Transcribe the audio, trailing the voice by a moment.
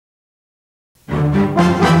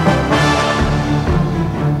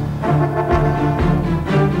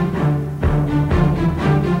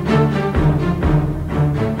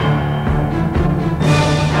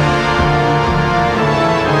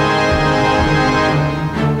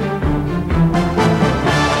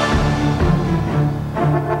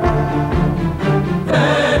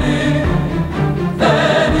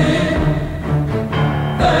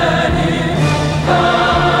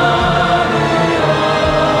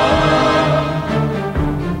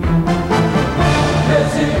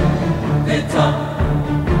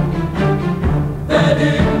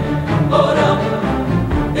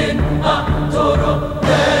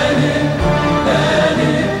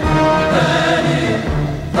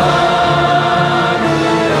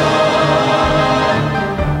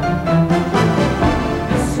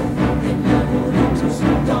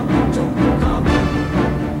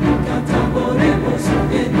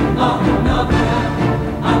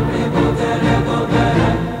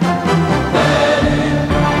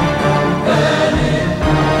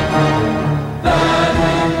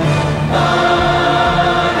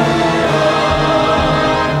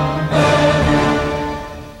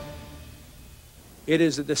It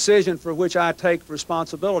is a decision for which I take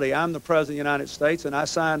responsibility. I'm the President of the United States, and I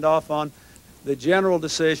signed off on the general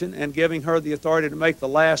decision and giving her the authority to make the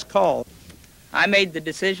last call. I made the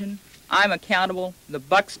decision. I'm accountable. The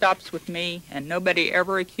buck stops with me, and nobody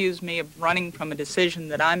ever accused me of running from a decision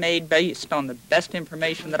that I made based on the best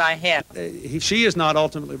information that I had. She is not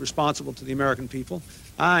ultimately responsible to the American people.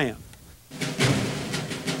 I am.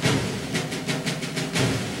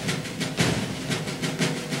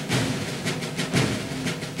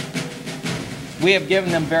 We have given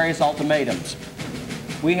them various ultimatums.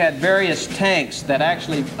 We had various tanks that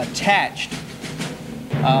actually attached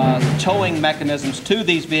towing mechanisms to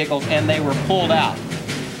these vehicles, and they were pulled out.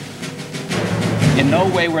 In no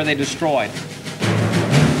way were they destroyed.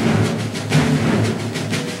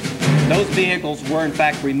 Those vehicles were in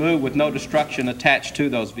fact removed with no destruction attached to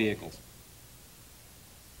those vehicles.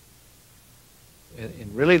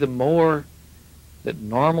 And really, the more that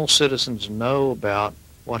normal citizens know about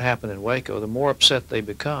what happened in Waco, the more upset they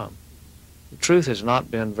become. The truth has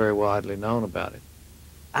not been very widely known about it.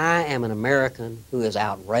 I am an American who is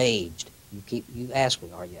outraged. You ask me,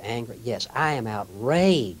 are you angry? Yes, I am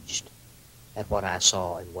outraged at what I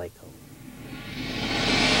saw in Waco.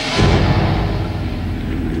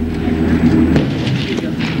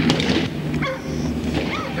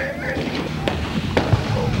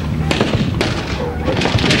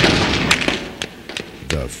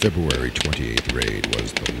 The February 28th raid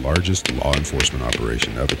was the largest law enforcement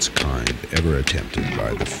operation of its kind ever attempted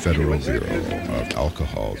by the Federal Bureau of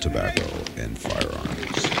Alcohol, Tobacco, and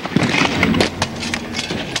Firearms.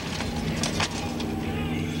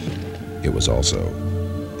 It was also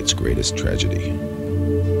its greatest tragedy.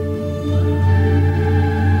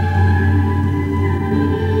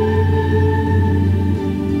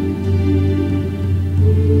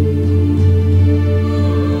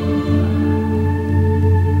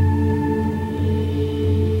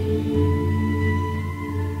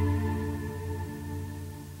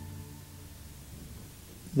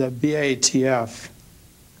 The BATF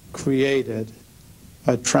created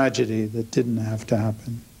a tragedy that didn't have to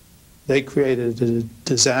happen. They created a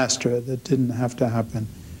disaster that didn't have to happen.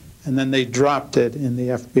 And then they dropped it in the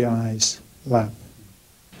FBI's lap.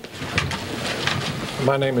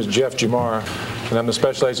 My name is Jeff Jamar, and I'm the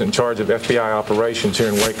special agent in charge of FBI operations here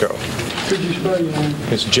in Waco. Could you spell your name?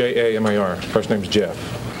 It's J-A-M-A-R. First name is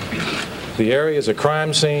Jeff. The area is a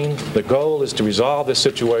crime scene. The goal is to resolve this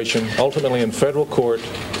situation, ultimately in federal court,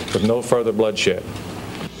 with no further bloodshed.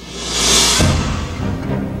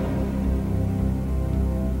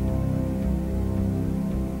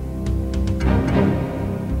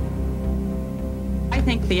 I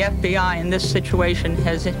think the FBI in this situation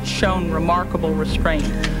has shown remarkable restraint.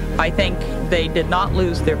 I think they did not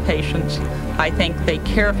lose their patience. I think they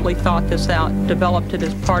carefully thought this out, developed it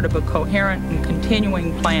as part of a coherent and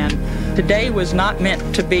continuing plan. Today was not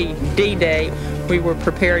meant to be D-Day. We were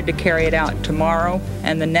prepared to carry it out tomorrow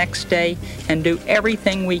and the next day and do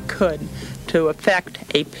everything we could to effect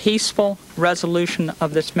a peaceful resolution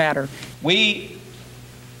of this matter. We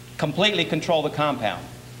completely control the compound.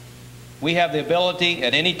 We have the ability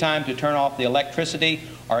at any time to turn off the electricity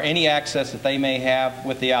or any access that they may have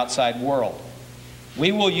with the outside world.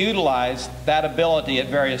 We will utilize that ability at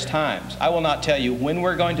various times. I will not tell you when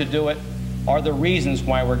we're going to do it or the reasons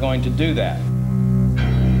why we're going to do that.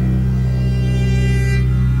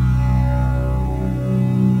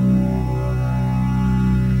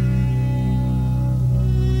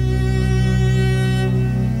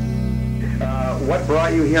 What brought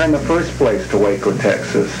brought you here in the first place to Waco,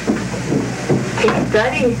 Texas? To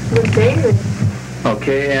study with David.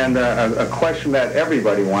 Okay, and a question that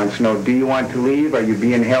everybody wants to know, do you want to leave? Are you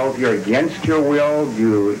being held here against your will?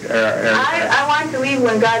 I want to leave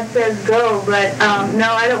when God says go, but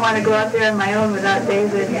no, I don't want to go out there on my own without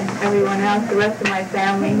David and everyone else, the rest of my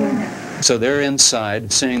family here. So they're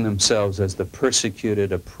inside, seeing themselves as the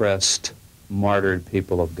persecuted, oppressed, martyred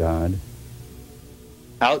people of God.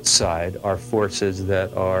 Outside are forces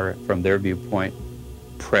that are, from their viewpoint,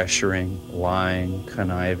 pressuring, lying,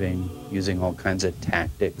 conniving, using all kinds of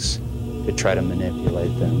tactics to try to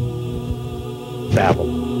manipulate them.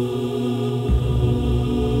 Babel.